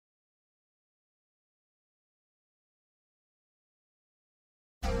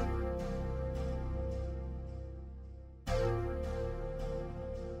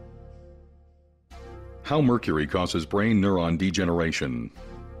How mercury causes brain neuron degeneration.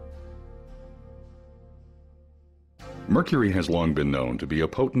 Mercury has long been known to be a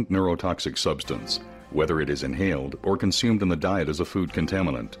potent neurotoxic substance, whether it is inhaled or consumed in the diet as a food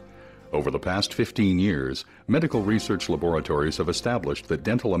contaminant. Over the past 15 years, medical research laboratories have established that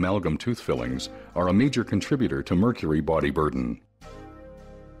dental amalgam tooth fillings are a major contributor to mercury body burden.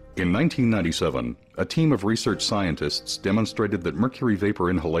 In 1997, a team of research scientists demonstrated that mercury vapor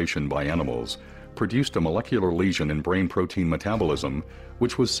inhalation by animals produced a molecular lesion in brain protein metabolism,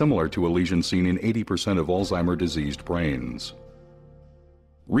 which was similar to a lesion seen in 80% of Alzheimer's diseased brains.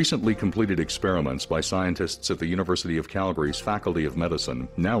 Recently completed experiments by scientists at the University of Calgary's Faculty of Medicine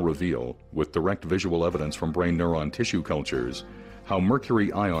now reveal, with direct visual evidence from brain neuron tissue cultures, how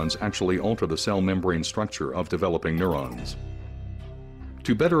mercury ions actually alter the cell membrane structure of developing neurons.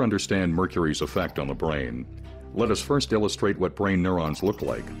 To better understand mercury's effect on the brain, let us first illustrate what brain neurons look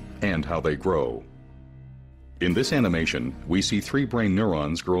like and how they grow. In this animation, we see 3 brain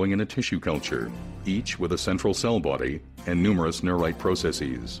neurons growing in a tissue culture, each with a central cell body and numerous neurite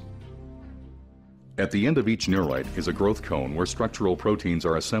processes. At the end of each neurite is a growth cone where structural proteins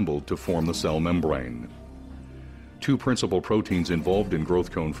are assembled to form the cell membrane. 2 principal proteins involved in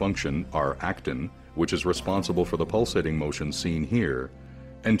growth cone function are actin, which is responsible for the pulsating motion seen here,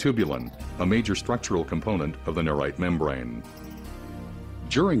 and tubulin, a major structural component of the neurite membrane.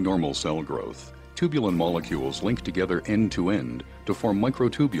 During normal cell growth, tubulin molecules link together end to end to form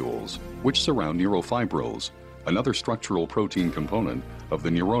microtubules, which surround neurofibrils, another structural protein component of the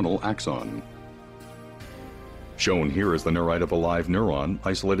neuronal axon. Shown here is the neurite of a live neuron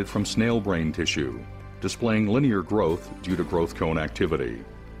isolated from snail brain tissue, displaying linear growth due to growth cone activity.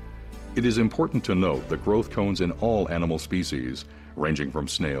 It is important to note that growth cones in all animal species, ranging from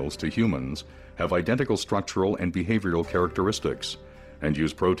snails to humans, have identical structural and behavioral characteristics and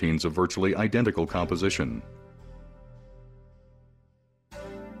use proteins of virtually identical composition.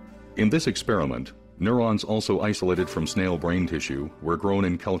 In this experiment, neurons also isolated from snail brain tissue were grown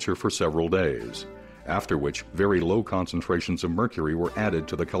in culture for several days, after which very low concentrations of mercury were added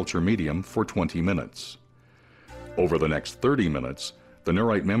to the culture medium for 20 minutes. Over the next 30 minutes, the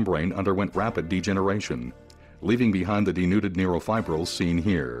neurite membrane underwent rapid degeneration, leaving behind the denuded neurofibrils seen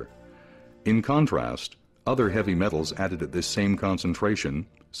here. In contrast, other heavy metals added at this same concentration,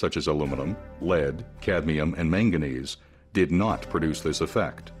 such as aluminum, lead, cadmium, and manganese, did not produce this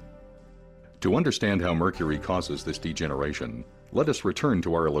effect. To understand how mercury causes this degeneration, let us return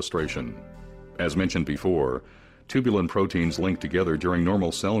to our illustration. As mentioned before, tubulin proteins link together during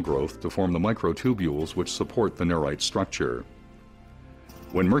normal cell growth to form the microtubules which support the neurite structure.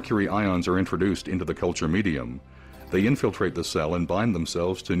 When mercury ions are introduced into the culture medium, they infiltrate the cell and bind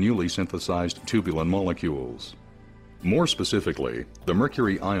themselves to newly synthesized tubulin molecules. More specifically, the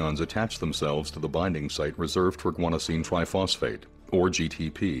mercury ions attach themselves to the binding site reserved for guanosine triphosphate, or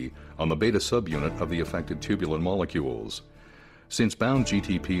GTP, on the beta subunit of the affected tubulin molecules. Since bound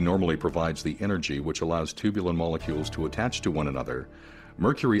GTP normally provides the energy which allows tubulin molecules to attach to one another,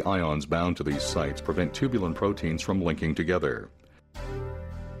 mercury ions bound to these sites prevent tubulin proteins from linking together.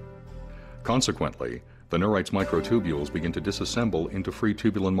 Consequently, the neurite's microtubules begin to disassemble into free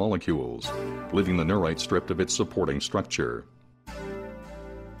tubulin molecules, leaving the neurite stripped of its supporting structure.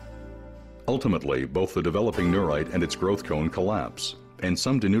 Ultimately, both the developing neurite and its growth cone collapse, and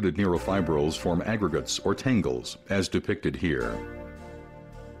some denuded neurofibrils form aggregates or tangles, as depicted here.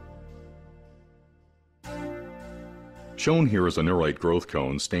 Shown here is a neurite growth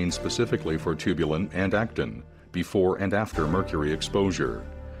cone stained specifically for tubulin and actin, before and after mercury exposure.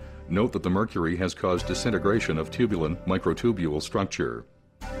 Note that the mercury has caused disintegration of tubulin microtubule structure.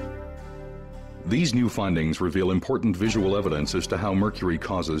 These new findings reveal important visual evidence as to how mercury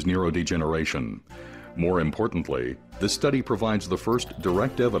causes neurodegeneration. More importantly, this study provides the first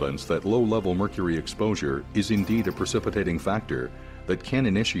direct evidence that low-level mercury exposure is indeed a precipitating factor that can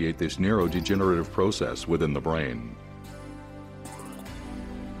initiate this neurodegenerative process within the brain.